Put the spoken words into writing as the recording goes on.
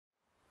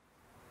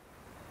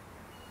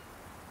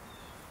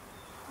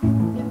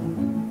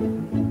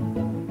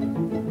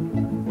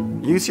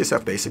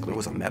UCSF basically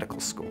was a medical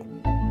school.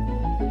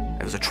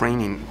 It was a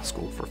training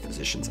school for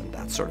physicians, and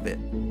that's sort of it.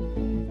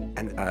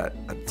 And a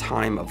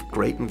time of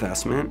great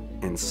investment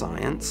in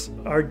science.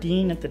 Our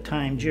dean at the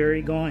time,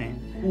 Jerry Goyen,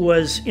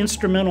 was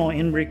instrumental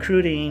in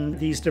recruiting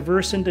these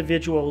diverse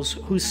individuals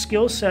whose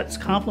skill sets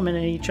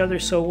complemented each other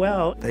so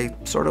well. They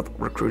sort of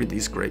recruited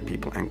these great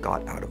people and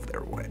got out of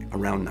their way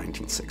around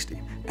 1960.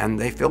 And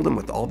they filled them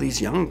with all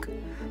these young,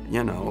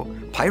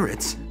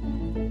 pirates.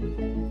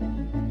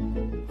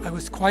 I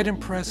was quite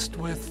impressed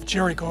with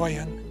Jerry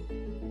Goyen,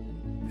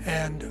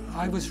 and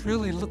I was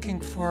really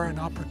looking for an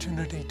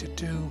opportunity to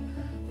do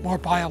more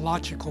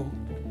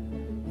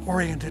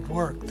biological-oriented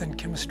work than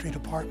chemistry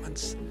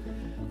departments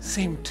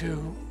seemed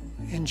to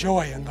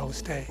enjoy in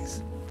those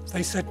days.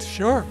 They said,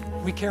 sure,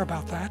 we care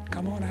about that,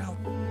 come on out.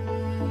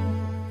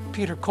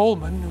 Peter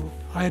Kollman, who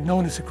I had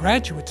known as a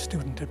graduate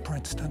student at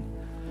Princeton,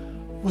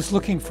 was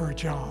looking for a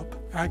job.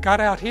 I got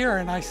out here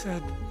and I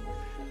said,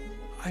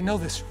 I know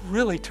this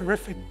really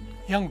terrific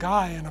young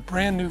guy in a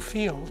brand new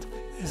field.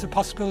 Is a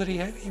possibility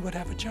he would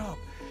have a job.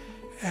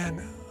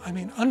 And I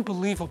mean,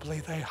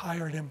 unbelievably, they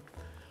hired him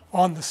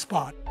on the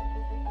spot.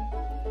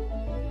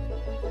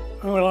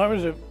 Well, I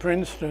was at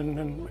Princeton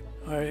and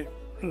I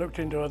looked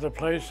into other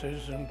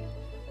places, and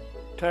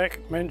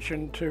Tack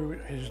mentioned to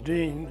his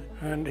dean,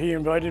 and he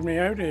invited me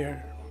out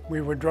here.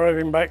 We were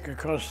driving back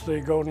across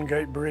the Golden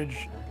Gate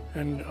Bridge,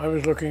 and I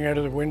was looking out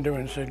of the window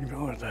and said,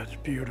 oh, that's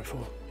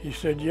beautiful. He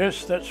said,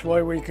 yes, that's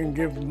why we can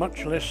give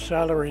much less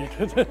salary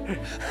to the...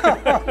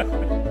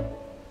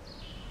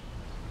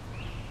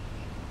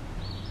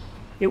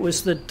 It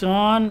was the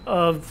dawn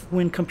of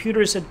when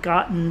computers had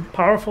gotten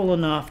powerful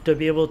enough to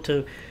be able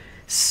to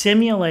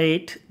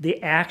simulate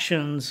the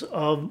actions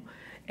of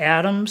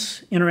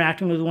atoms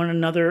interacting with one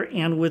another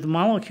and with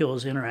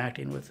molecules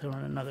interacting with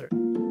one another.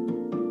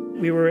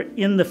 We were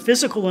in the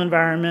physical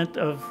environment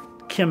of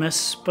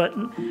chemists, but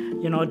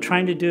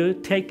trying to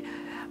take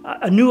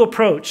a new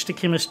approach to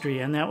chemistry,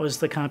 and that was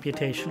the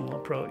computational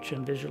approach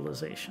and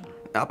visualization.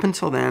 Up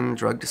until then,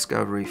 drug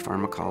discovery,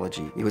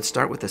 pharmacology, you would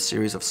start with a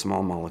series of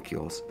small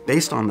molecules.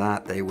 Based on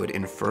that, they would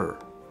infer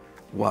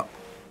what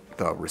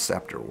the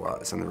receptor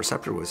was. And the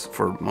receptor was,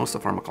 for most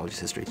of pharmacology's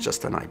history, it's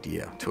just an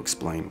idea to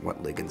explain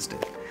what ligands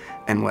did.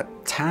 And what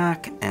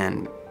Tack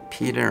and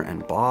Peter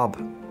and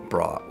Bob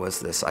brought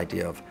was this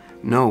idea of,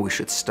 no, we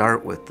should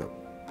start with the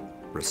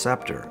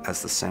receptor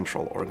as the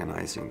central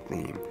organizing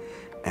theme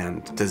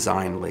and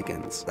design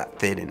ligands that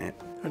fit in it.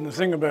 And the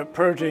thing about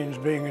proteins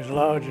being as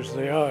large as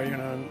they are,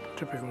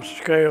 typical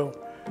scale,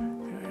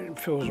 it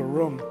fills a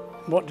room.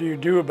 What do you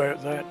do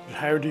about that?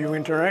 How do you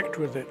interact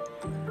with it?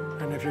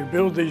 And if you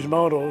build these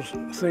models,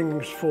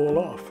 things fall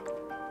off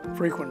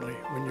frequently.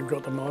 When you've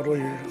got the model,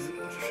 you're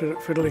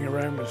fiddling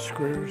around with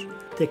screws.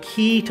 The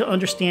key to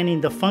understanding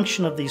the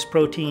function of these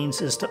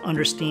proteins is to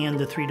understand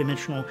the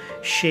three-dimensional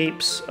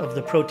shapes of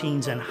the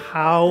proteins and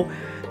how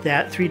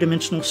that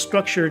three-dimensional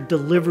structure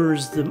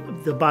delivers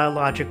the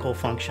biological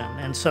function.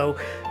 And so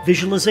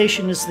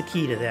visualization is the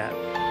key to that.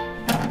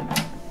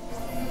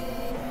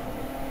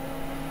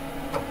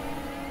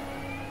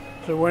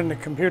 So when the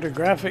computer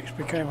graphics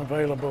became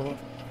available,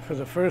 for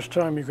the first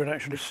time you could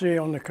actually see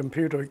on the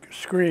computer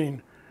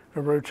screen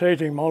a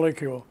rotating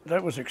molecule.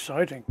 That was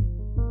exciting.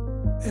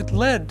 It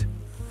led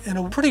in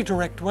a pretty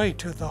direct way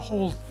to the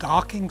whole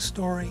docking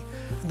story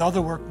and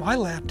other work my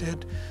lab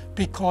did,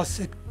 because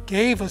it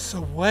gave us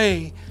a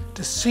way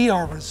to see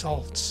our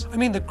results. I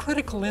mean, the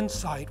critical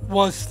insight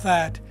was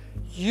that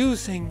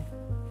using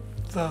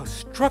the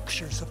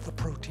structures of the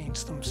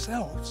proteins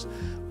themselves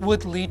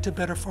would lead to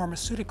better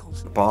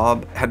pharmaceuticals.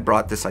 Bob had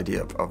brought this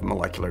idea of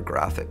molecular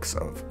graphics,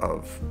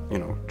 of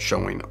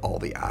showing all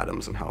the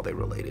atoms and how they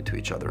related to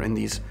each other in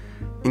these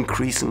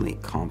increasingly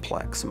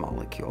complex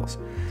molecules.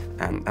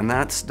 And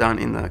that's done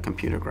in the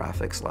computer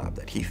graphics lab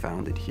that he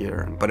founded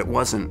here. But it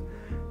wasn't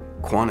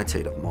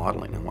quantitative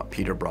modeling, and what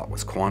Peter brought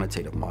was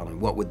quantitative modeling.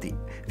 What would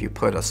if you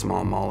put a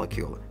small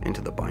molecule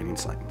into the binding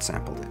site and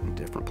sampled it in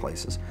different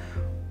places,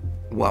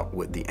 what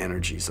would the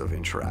energies of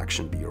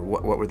interaction be, or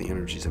what were the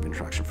energies of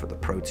interaction for the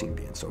protein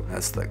be? And so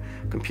as the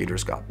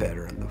computers got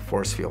better and the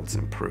force fields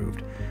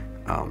improved,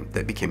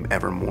 they became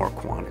ever more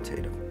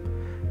quantitative.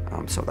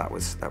 So that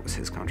was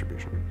his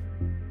contribution.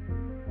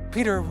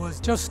 Peter was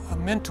just a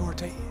mentor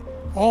to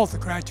all the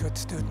graduate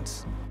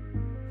students.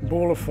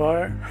 Ball of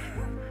fire,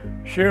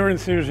 sheer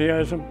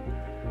enthusiasm,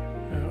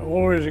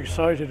 always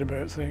excited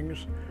about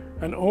things,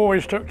 and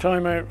always took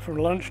time out from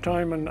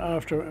lunchtime and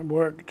after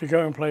work to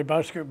go and play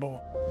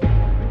basketball.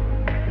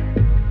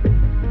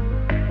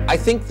 I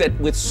think that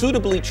with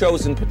suitably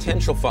chosen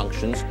potential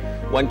functions,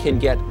 one can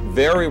get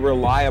very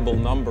reliable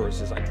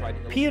numbers, as I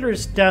tried to...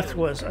 Peter's death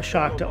was a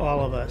shock to all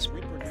of us.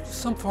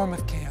 Some form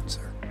of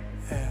cancer.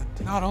 And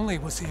not only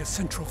was he a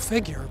central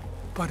figure,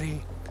 but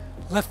he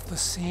left the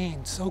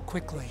scene so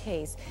quickly.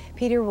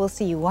 Peter, we'll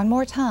see you one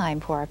more time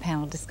for our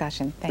panel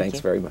discussion. Thanks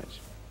very much.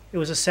 It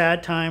was a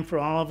sad time for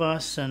all of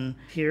us, and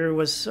here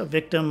was a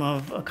victim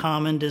of a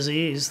common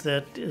disease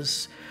that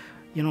is,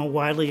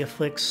 widely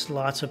afflicts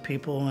lots of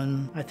people,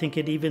 and I think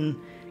it even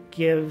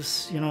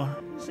gives, you know,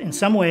 in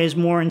some ways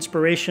more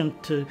inspiration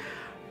to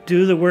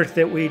do the work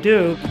that we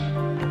do.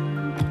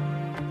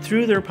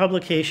 Through their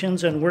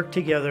publications and work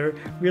together,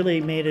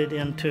 really made it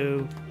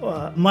into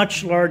a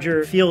much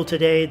larger field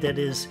today that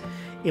is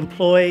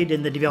employed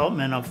in the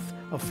development of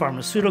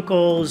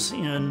pharmaceuticals,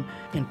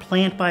 in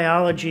plant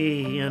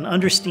biology, in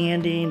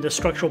understanding the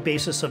structural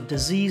basis of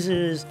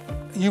diseases.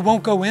 You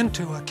won't go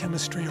into a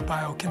chemistry or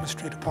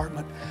biochemistry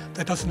department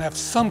that doesn't have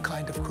some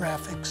kind of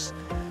graphics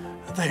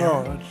there.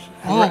 Oh,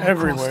 it's all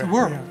everywhere. across the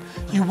world.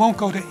 Yeah. You won't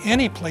go to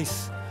any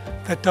place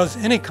that does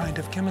any kind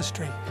of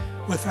chemistry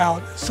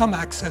without some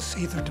access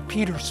either to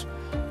Peter's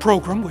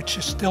program, which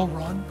is still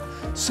run.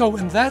 So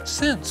in that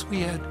sense,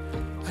 we had,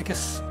 I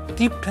guess,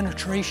 deep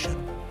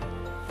penetration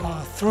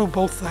through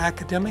both the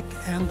academic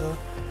and the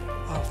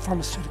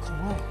pharmaceutical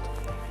world.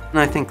 And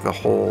I think the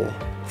whole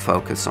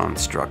focus on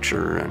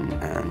structure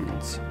and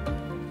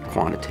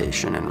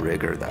quantitation and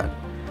rigor that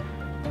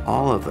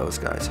all of those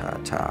guys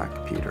had,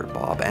 Tack, Peter,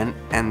 Bob,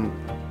 and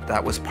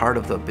that was part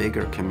of the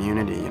bigger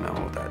community, you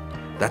know,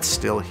 that's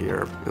still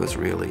here. It was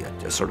really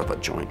a sort of a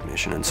joint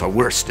mission, and so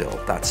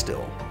that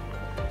still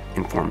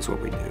informs what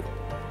we do,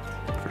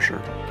 for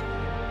sure.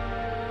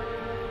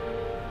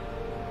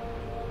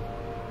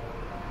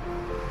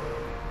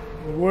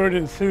 The word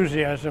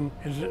enthusiasm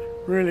is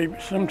really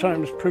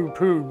sometimes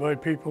poo-pooed by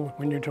people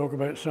when you talk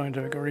about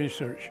scientific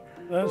research.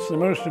 That's the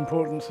most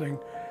important thing.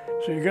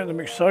 So you get them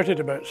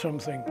excited about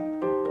something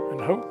and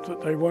hope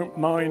that they won't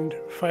mind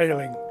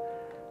failing.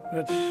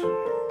 That's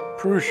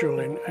crucial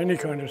in any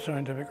kind of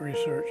scientific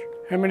research.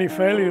 How many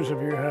failures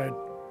have you had?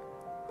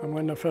 And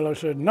when the fellow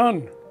said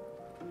none,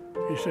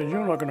 he said,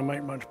 you're not going to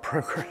make much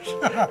progress.